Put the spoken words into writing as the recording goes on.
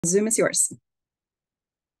Zoom is yours.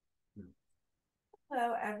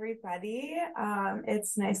 Hello, everybody.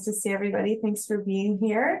 It's nice to see everybody. Thanks for being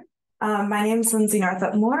here. My name is Lindsay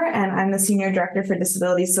Northup-Moore, and I'm the Senior Director for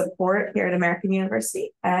Disability Support here at American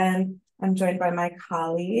University. And I'm joined by my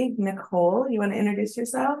colleague, Nicole. You want to introduce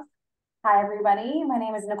yourself? Hi, everybody. My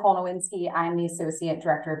name is Nicole Nowinski. I'm the Associate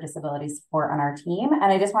Director of Disability Support on our team. And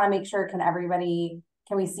I just want to make sure,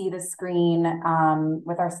 can we see the screen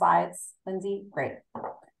with our slides, Lindsay? Great.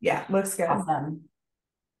 Yeah, looks good. Awesome.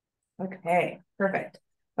 Okay, perfect.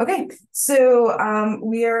 Okay, so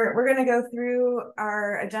we're going to go through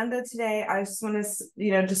our agenda today. I just want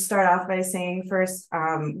to, just start off by saying first,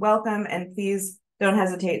 welcome, and please don't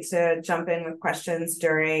hesitate to jump in with questions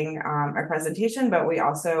during our presentation, but we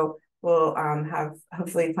also will have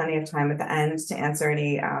hopefully plenty of time at the end to answer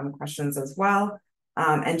any questions as well.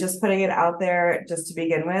 And just putting it out there, just to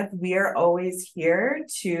begin with, we are always here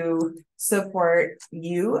to support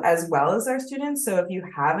you as well as our students. So if you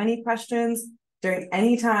have any questions during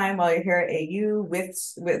any time while you're here at AU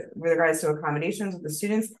with regards to accommodations with the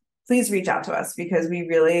students, please reach out to us, because we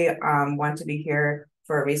really want to be here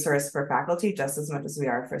for a resource for faculty just as much as we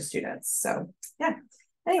are for students. So yeah.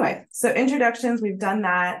 Anyway, so introductions, we've done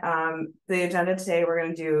that. The agenda today, we're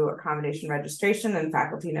going to do accommodation registration and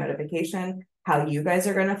faculty notification, how you guys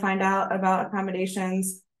are going to find out about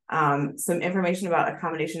accommodations, some information about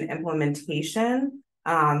accommodation implementation.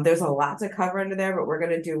 There's a lot to cover under there, but we're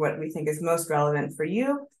going to do what we think is most relevant for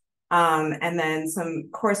you. And then some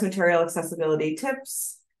course material accessibility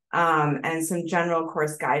tips, and some general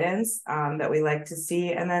course guidance that we like to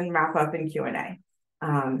see, and then wrap up in Q&A.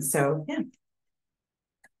 So yeah.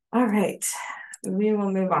 All right, we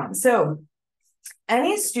will move on. So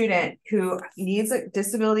any student who needs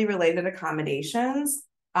disability-related accommodations,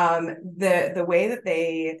 the way that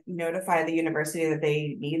they notify the university that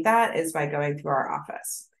they need that is by going through our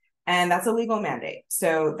office. And that's a legal mandate.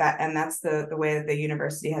 So that's the way that the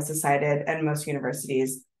university has decided, and most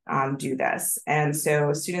universities do this. And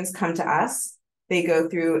so students come to us, they go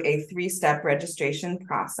through a 3-step registration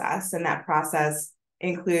process, and that process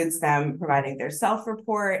includes them providing their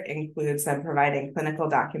self-report, includes them providing clinical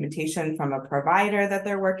documentation from a provider that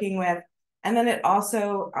they're working with. And then it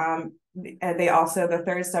also, the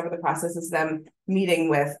third step of the process is them meeting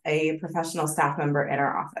with a professional staff member in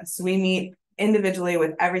our office. So we meet individually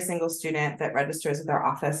with every single student that registers with our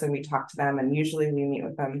office, and we talk to them, and usually we meet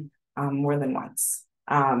with them more than once,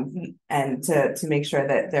 and to make sure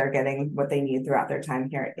that they're getting what they need throughout their time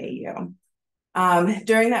here at AU.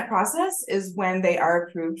 During that process is when they are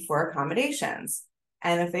approved for accommodations.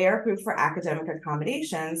 And if they are approved for academic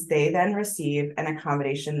accommodations, they then receive an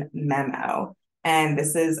accommodation memo. And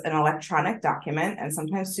this is an electronic document, and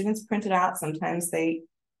sometimes students print it out, sometimes they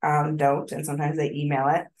don't, and sometimes they email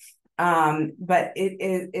it. But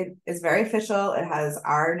it is very official. It has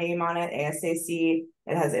our name on it, ASAC.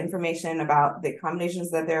 It has information about the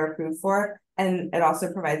accommodations that they're approved for, and it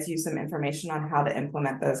also provides you some information on how to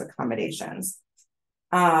implement those accommodations.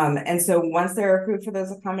 And so once they're approved for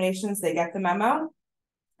those accommodations, they get the memo,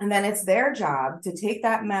 and then it's their job to take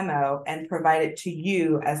that memo and provide it to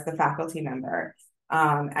you as the faculty member,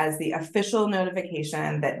 as the official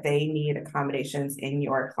notification that they need accommodations in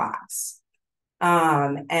your class.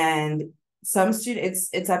 And some students,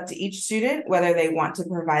 it's up to each student whether they want to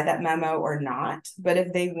provide that memo or not. But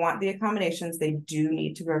if they want the accommodations, they do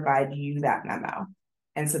need to provide you that memo.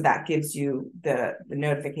 And so that gives you the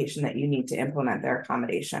notification that you need to implement their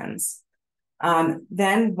accommodations.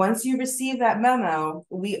 Then once you receive that memo,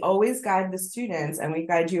 we always guide the students, and we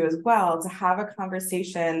guide you as well, to have a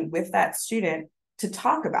conversation with that student to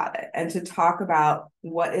talk about it, and to talk about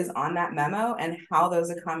what is on that memo and how those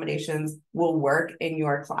accommodations will work in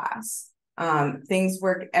your class. Things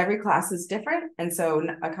work, every class is different, and so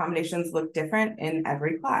accommodations look different in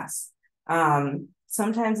every class.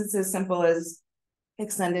 Sometimes it's as simple as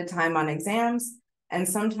extended time on exams, and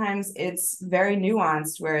sometimes it's very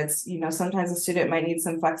nuanced, where it's, sometimes a student might need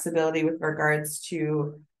some flexibility with regards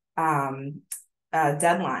to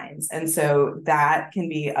deadlines, and so that can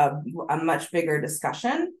be a much bigger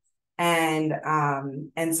discussion, and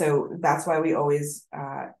so that's why we always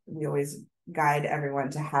guide everyone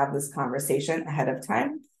to have this conversation ahead of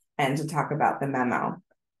time and to talk about the memo.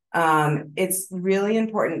 It's really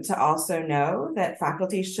important to also know that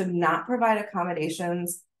faculty should not provide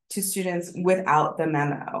accommodations to students without the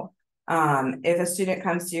memo. If a student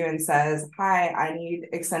comes to you and says, "Hi, I need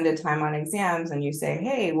extended time on exams," and you say,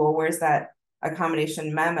 "Hey, well, where's that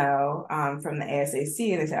accommodation memo from the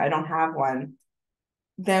ASAC?" and they say, "I don't have one,"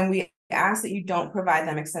 then we ask that you don't provide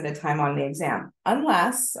them extended time on the exam,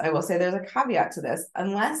 unless, I will say there's a caveat to this,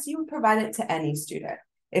 unless you provide it to any student.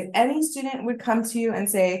 If any student would come to you and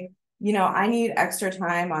say, I need extra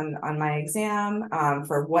time on my exam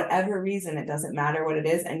for whatever reason, it doesn't matter what it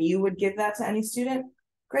is, and you would give that to any student,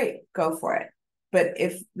 great, go for it. But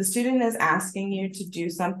if the student is asking you to do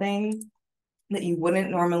something that you wouldn't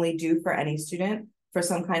normally do for any student for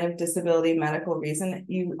some kind of disability medical reason,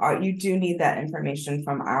 you do need that information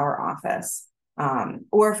from our office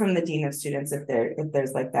or from the dean of students if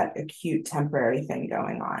there's like that acute temporary thing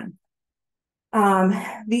going on.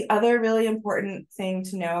 The other really important thing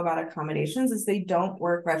to know about accommodations is they don't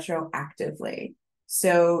work retroactively.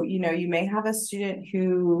 So, you may have a student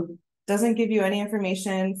who doesn't give you any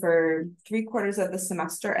information for 3/4 of the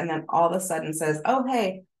semester and then all of a sudden says, oh,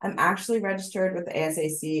 hey, I'm actually registered with the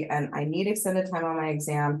ASAC and I need extended time on my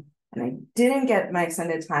exam. And I didn't get my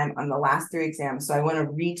extended time on the last 3 exams. So I want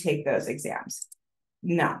to retake those exams.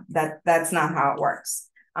 No, that's not how it works.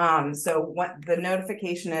 So what the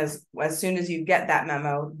notification is, as soon as you get that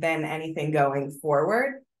memo, then anything going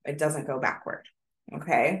forward, it doesn't go backward.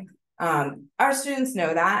 Okay. Our students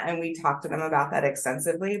know that, and we talk to them about that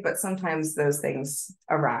extensively, but sometimes those things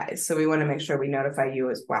arise. So we want to make sure we notify you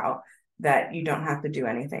as well that you don't have to do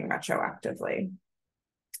anything retroactively.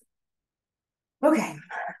 Okay.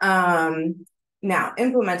 Now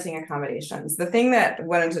implementing accommodations. The thing that I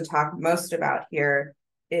wanted to talk most about here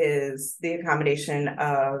is the accommodation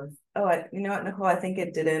of, you know what, Nicole, I think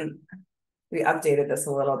it didn't, we updated this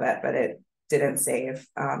a little bit, but it didn't save.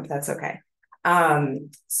 That's okay.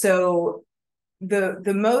 So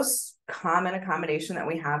the most common accommodation that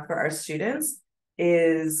we have for our students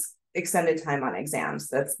is extended time on exams.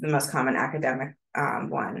 That's the most common academic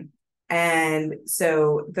one. And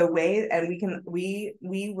so the way, and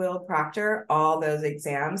we will proctor all those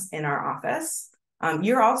exams in our office.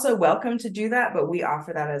 You're also welcome to do that, but we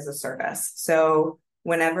offer that as a service. So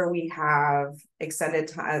whenever we have extended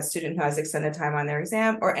time, a student who has extended time on their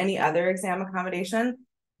exam or any other exam accommodation,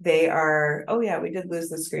 they are, oh yeah, we did lose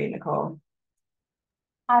the screen, Nicole.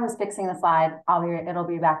 I was fixing the slide. It'll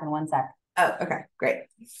be back in 1 sec. Oh, okay, great.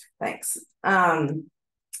 Thanks.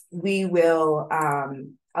 We will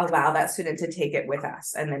allow that student to take it with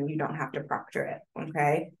us, and then you don't have to proctor it.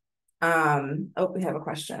 Okay. Oh, we have a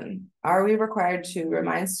question. Are we required to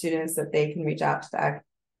remind students that they can reach out to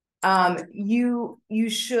that? You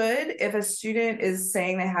should, if a student is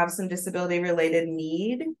saying they have some disability related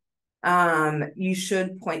need, you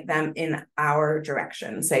should point them in our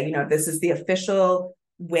direction. Say, this is the official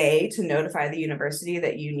way to notify the university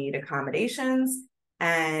that you need accommodations.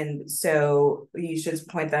 And so you should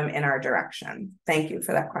point them in our direction. Thank you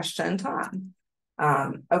for that question, Tom.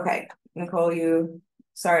 Okay, Nicole,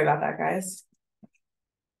 sorry about that, guys.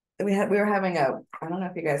 We were having I don't know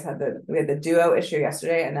if you guys had we had the duo issue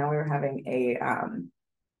yesterday, and now we were having here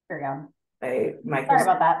we go. A Microsoft. Sorry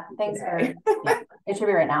about that. Thanks yeah, it should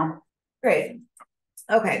be right now. Great.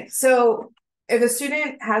 Okay, so if a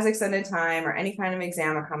student has extended time or any kind of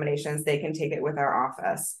exam accommodations, they can take it with our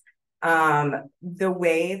office. The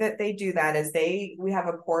way that they do that is we have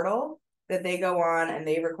a portal that they go on and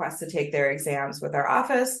they request to take their exams with our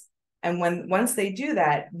office. And once they do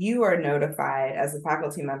that, you are notified as a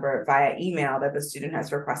faculty member via email that the student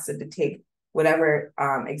has requested to take whatever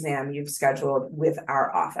exam you've scheduled with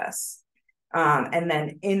our office. And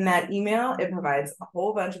then in that email, it provides a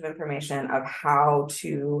whole bunch of information of how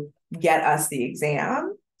to get us the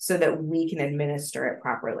exam so that we can administer it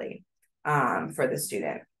properly for the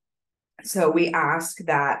student. So we ask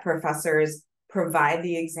that professors provide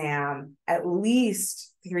the exam at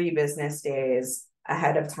least 3 business days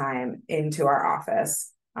ahead of time into our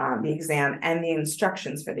office, the exam and the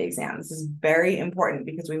instructions for the exam. This is very important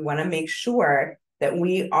because we want to make sure that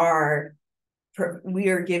we are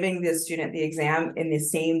giving the student the exam in the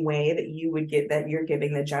same way that you're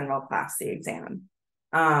giving the general class the exam.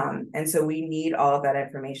 And so we need all of that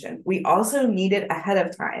information. We also need it ahead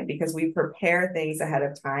of time because we prepare things ahead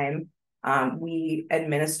of time. We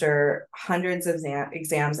administer hundreds of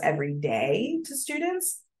exams every day to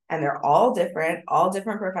students, and they're all different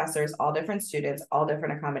professors, all different students, all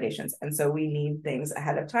different accommodations. And so we need things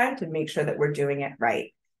ahead of time to make sure that we're doing it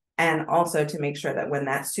right. And also to make sure that when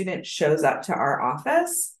that student shows up to our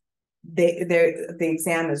office, the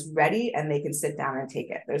exam is ready and they can sit down and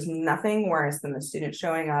take it. There's nothing worse than the student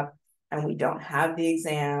showing up and we don't have the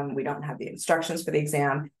exam, we don't have the instructions for the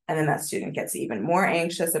exam, and then that student gets even more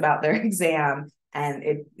anxious about their exam and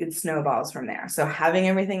it snowballs from there. So having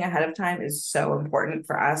everything ahead of time is so important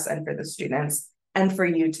for us and for the students and for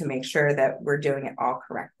you to make sure that we're doing it all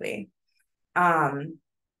correctly.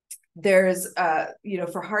 There's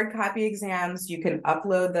for hard copy exams, you can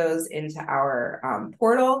upload those into our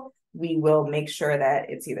portal. we will make sure that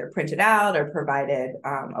it's either printed out or provided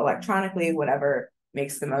electronically, whatever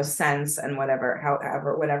makes the most sense, and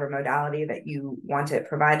whatever modality that you want it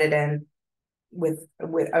provided in,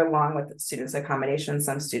 along with students' accommodations.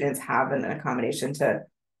 Some students have an accommodation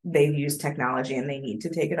they've used technology and they need to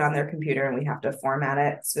take it on their computer, and we have to format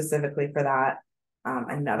it specifically for that.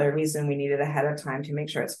 Another reason we need it ahead of time to make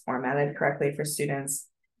sure it's formatted correctly for students.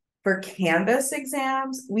 For Canvas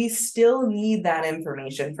exams, we still need that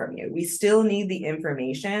information from you. We still need the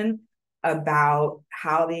information about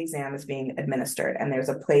how the exam is being administered. And there's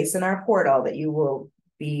a place in our portal that you will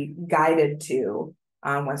be guided to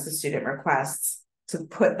once the student requests to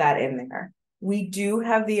put that in there. We do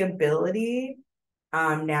have the ability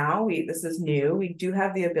now, this is new, we do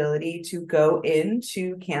have the ability to go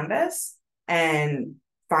into Canvas and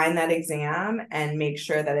find that exam and make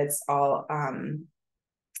sure that it's all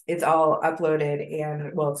uploaded,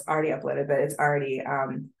 and well, it's already uploaded, but it's already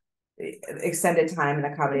extended time and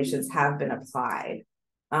accommodations have been applied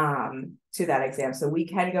to that exam. So we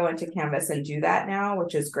can go into Canvas and do that now,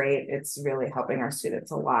 which is great. It's really helping our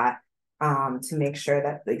students a lot to make sure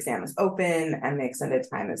that the exam is open and the extended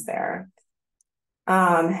time is there.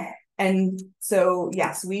 And so,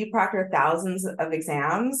 yes, we proctor thousands of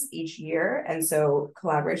exams each year. And so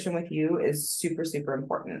collaboration with you is super, super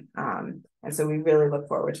important. And so we really look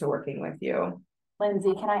forward to working with you.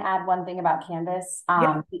 Lindsay, can I add one thing about Canvas?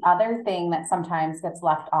 Yeah. The other thing that sometimes gets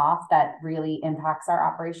left off that really impacts our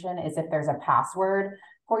operation is if there's a password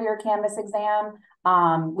for your Canvas exam,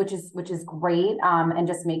 which is great, and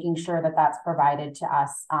just making sure that that's provided to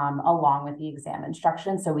us along with the exam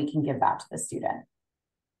instructions so we can give that to the student.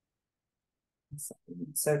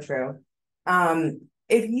 So true.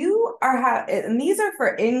 If you are and these are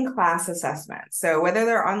for in-class assessments, so whether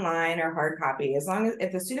they're online or hard copy, as long as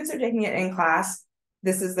if the students are taking it in class,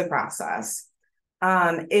 this is the process.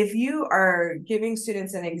 If you are giving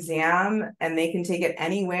students an exam and they can take it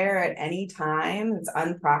anywhere at any time, it's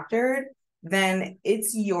unproctored, then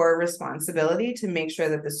it's your responsibility to make sure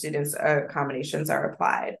that the students' accommodations are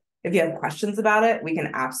applied. If you have questions about it, we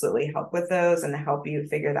can absolutely help with those and help you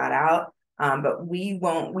figure that out. But we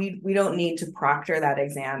don't need to proctor that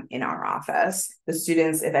exam in our office. The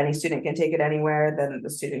students, if any student can take it anywhere, then the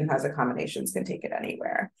student who has accommodations can take it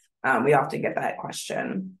anywhere. We often get that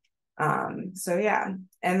question. So yeah,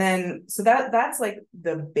 and then so that's like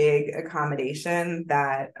the big accommodation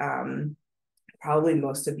that probably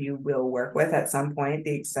most of you will work with at some point,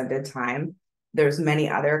 the extended time. There's many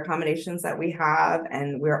other accommodations that we have,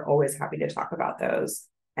 and we're always happy to talk about those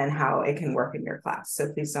and how it can work in your class. So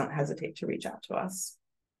please don't hesitate to reach out to us.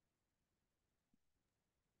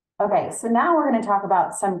 Okay, so now we're going to talk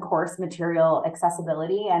about some course material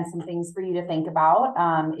accessibility and some things for you to think about.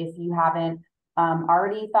 If you haven't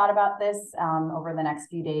already thought about this over the next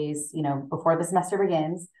few days, before the semester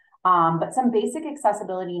begins, but some basic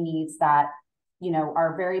accessibility needs that,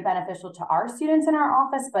 are very beneficial to our students in our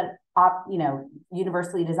office, but,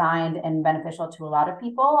 universally designed and beneficial to a lot of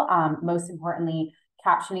people. Most importantly,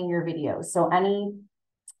 captioning your videos. So any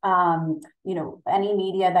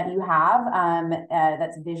media that you have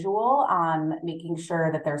that's visual, making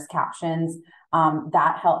sure that there's captions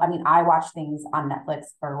that help. I mean, I watch things on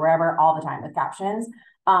Netflix or wherever all the time with captions,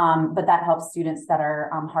 but that helps students that are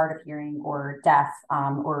hard of hearing or deaf,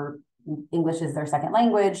 or English is their second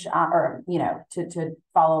language, or to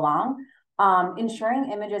follow along. Ensuring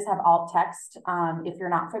images have alt text. If you're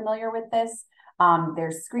not familiar with this,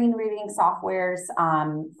 there's screen reading softwares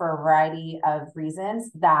for a variety of reasons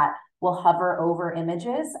that will hover over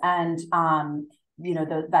images, and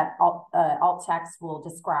that alt text will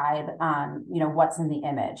describe what's in the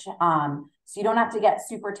image. So you don't have to get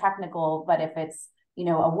super technical, but if it's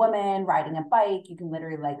a woman riding a bike, you can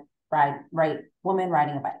literally write woman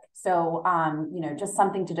riding a bike. So just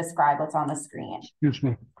something to describe what's on the screen. Excuse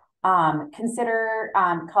me. Consider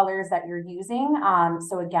colors that you're using.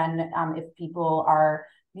 So again, if people are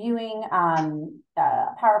viewing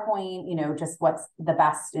PowerPoint, just what's the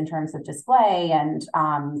best in terms of display and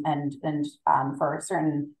for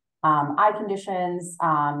certain eye conditions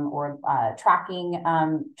or tracking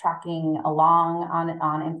along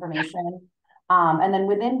on information. And then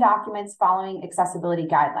within documents, following accessibility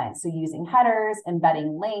guidelines. So using headers,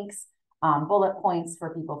 embedding links, bullet points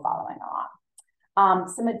for people following along.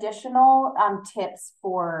 Some additional tips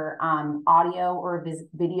for audio or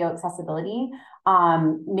video accessibility.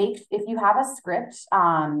 If you have a script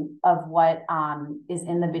of what is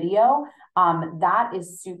in the video, that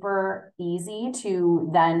is super easy to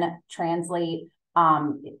then translate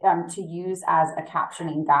to use as a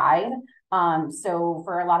captioning guide. So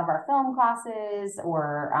for a lot of our film classes,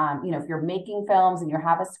 or if you're making films and you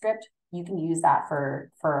have a script, you can use that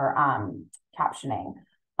for captioning.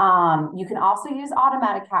 You can also use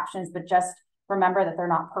automatic captions, but just remember that they're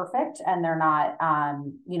not perfect, and they're not,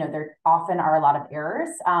 there often are a lot of errors.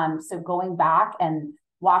 So going back and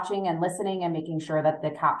watching and listening and making sure that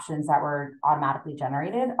the captions that were automatically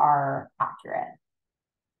generated are accurate.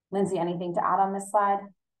 Lindsay, anything to add on this slide?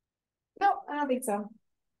 No, I don't think so.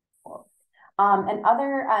 Cool. And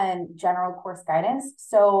other general course guidance.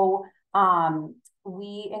 So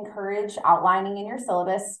we encourage outlining in your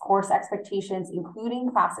syllabus course expectations,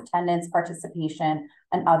 including class attendance, participation,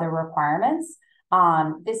 and other requirements.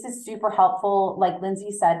 This is super helpful. Like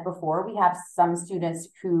Lindsay said before, we have some students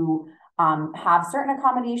who have certain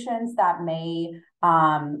accommodations that may,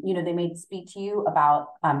 they may speak to you about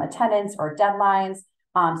attendance or deadlines.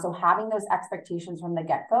 So having those expectations from the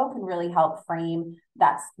get-go can really help frame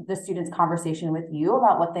the student's conversation with you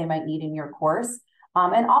about what they might need in your course.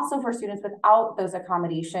 And also for students without those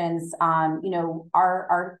accommodations,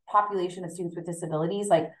 our population of students with disabilities,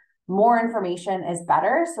 like more information is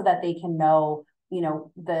better so that they can know,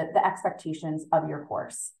 the expectations of your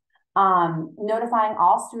course. Notifying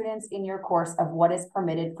all students in your course of what is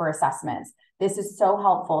permitted for assessments. This is so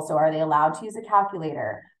helpful. So are they allowed to use a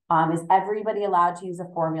calculator? Is everybody allowed to use a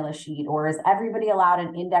formula sheet, or is everybody allowed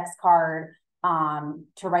an index card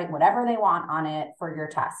to write whatever they want on it for your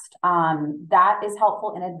test? That is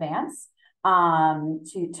helpful in advance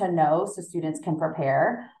to know, so students can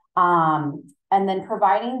prepare. And then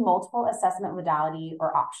providing multiple assessment modality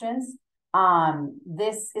or options.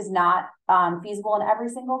 This is not feasible in every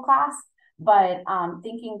single class, but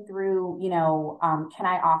thinking through, can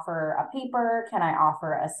I offer a paper? Can I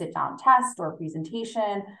offer a sit-down test or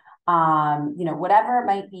presentation? Whatever it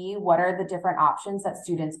might be, what are the different options that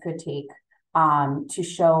students could take to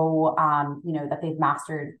show, that they've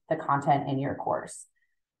mastered the content in your course?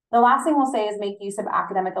 The last thing we'll say is make use of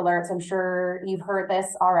academic alerts. I'm sure you've heard this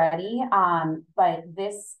already, but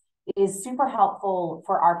this is super helpful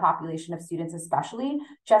for our population of students, especially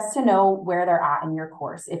just to know where they're at in your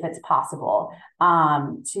course, if it's possible,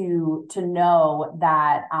 to know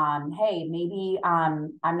that, hey, maybe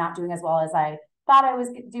I'm not doing as well as I thought I was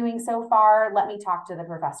doing so far. Let me talk to the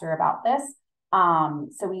professor about this.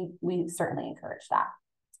 So we certainly encourage that.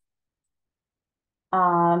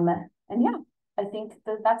 And yeah, I think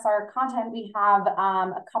that's our content. We have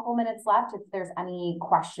a couple minutes left if there's any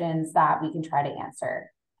questions that we can try to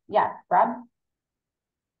answer. Yeah, Brad?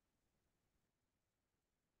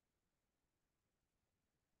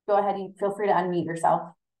 Go ahead, you feel free to unmute yourself.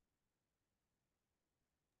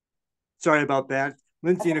 Sorry about that.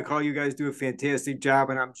 Lindsay and Nicole, you guys do a fantastic job,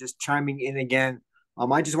 and I'm just chiming in again.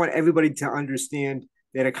 I just want everybody to understand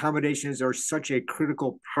that accommodations are such a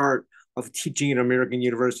critical part of teaching at American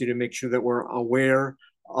University, to make sure that we're aware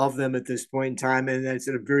of them at this point in time, and that's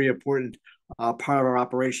a very important part of our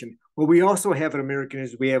operation. What we also have at American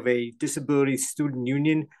is we have a disability student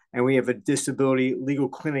union, and we have a disability legal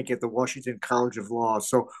clinic at the Washington College of Law.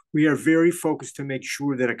 So we are very focused to make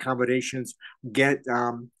sure that accommodations get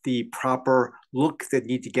the proper look that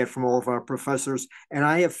need to get from all of our professors. And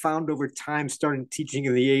I have found over time, starting teaching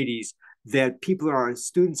in the 80s, that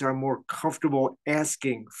students are more comfortable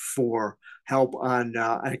asking for help on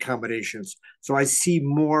accommodations. So I see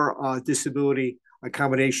more disability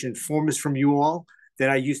accommodation forms from you all that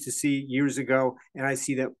I used to see years ago, and I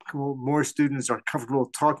see that more students are comfortable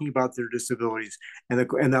talking about their disabilities,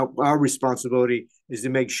 and our responsibility is to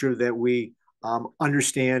make sure that we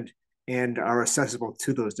understand and are accessible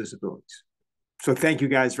to those disabilities. So thank you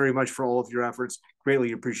guys very much for all of your efforts.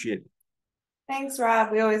 Greatly appreciate it. Thanks,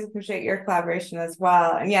 Rob. We always appreciate your collaboration as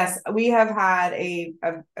well. And yes, we have had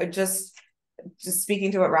just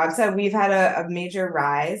speaking to what Rob said, we've had a major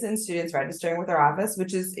rise in students registering with our office,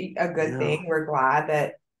 which is a good thing. We're glad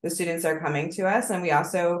that the students are coming to us. And we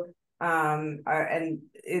also and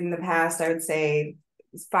in the past, I would say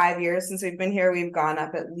 5 years since we've been here, we've gone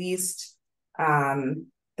up at least 30%.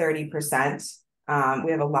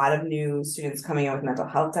 We have a lot of new students coming in with mental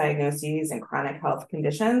health diagnoses and chronic health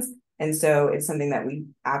conditions. And so it's something that we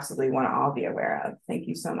absolutely want to all be aware of. Thank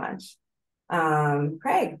you so much.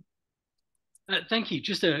 Craig. Thank you.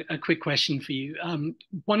 Just a quick question for you.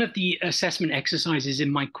 One of the assessment exercises in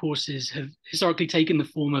my courses have historically taken the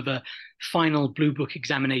form of a final blue book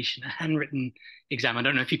examination, a handwritten exam. I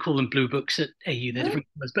don't know if you call them blue books at AU, they're different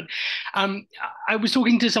colors. But I was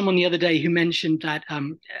talking to someone the other day who mentioned that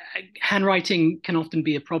handwriting can often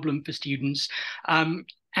be a problem for students.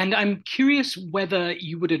 And I'm curious whether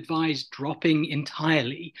you would advise dropping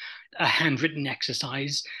entirely a handwritten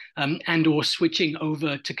exercise and or switching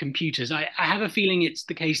over to computers. I have a feeling it's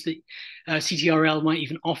the case that CTRL might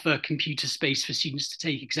even offer computer space for students to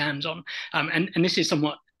take exams on. And this is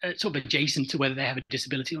somewhat sort of adjacent to whether they have a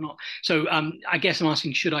disability or not. So I guess I'm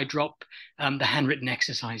asking, should I drop the handwritten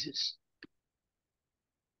exercises?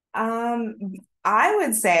 I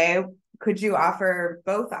would say, could you offer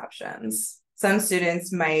both options? Some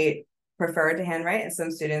students might prefer to handwrite and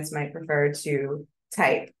some students might prefer to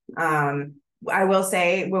type. I will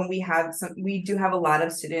say when we do have a lot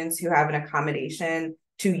of students who have an accommodation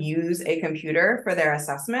to use a computer for their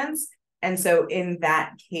assessments. And so in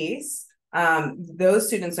that case, those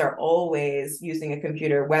students are always using a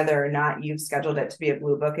computer, whether or not you've scheduled it to be a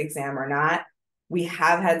Blue Book exam or not. We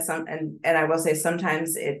have had some, and I will say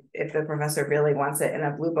sometimes if the professor really wants it in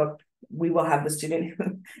a Blue Book, we will have the student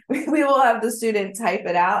type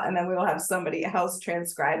it out, and then we will have somebody else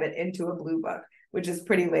transcribe it into a Blue Book, which is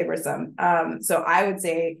pretty laborsome. So I would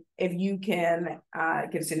say if you can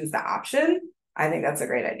give students the option, I think that's a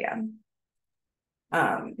great idea.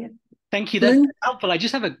 Yeah. Thank you. That's helpful. I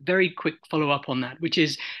just have a very quick follow-up on that, which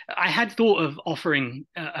is I had thought of offering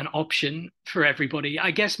an option for everybody.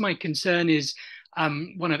 I guess my concern is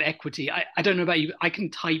one of equity. I don't know about you, I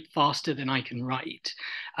can type faster than I can write.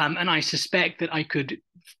 And I suspect that I could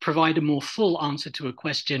provide a more full answer to a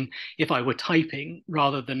question if I were typing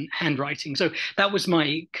rather than handwriting. So that was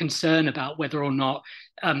my concern about whether or not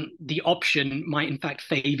the option might in fact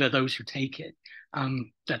favor those who take it.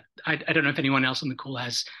 That I don't know if anyone else on the call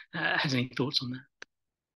has any thoughts on that.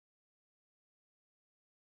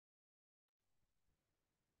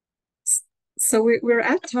 So we're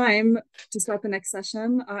at time to start the next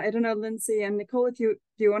session. I don't know, Lindsay and Nicole, if do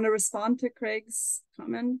you want to respond to Craig's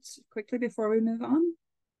comment quickly before we move on?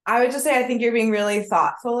 I would just say I think you're being really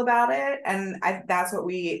thoughtful about it, and that's what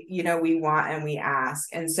we want and we ask.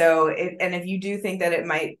 And so if you do think that it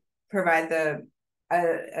might provide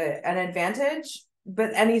an advantage,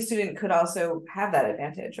 but any student could also have that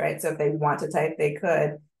advantage, right? So if they want to type, they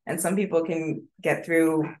could, and some people can get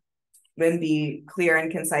through and be clear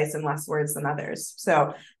and concise in less words than others.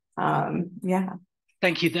 So yeah.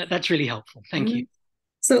 Thank you. That's really helpful. Thank you.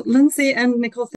 So Lindsay and Nicole,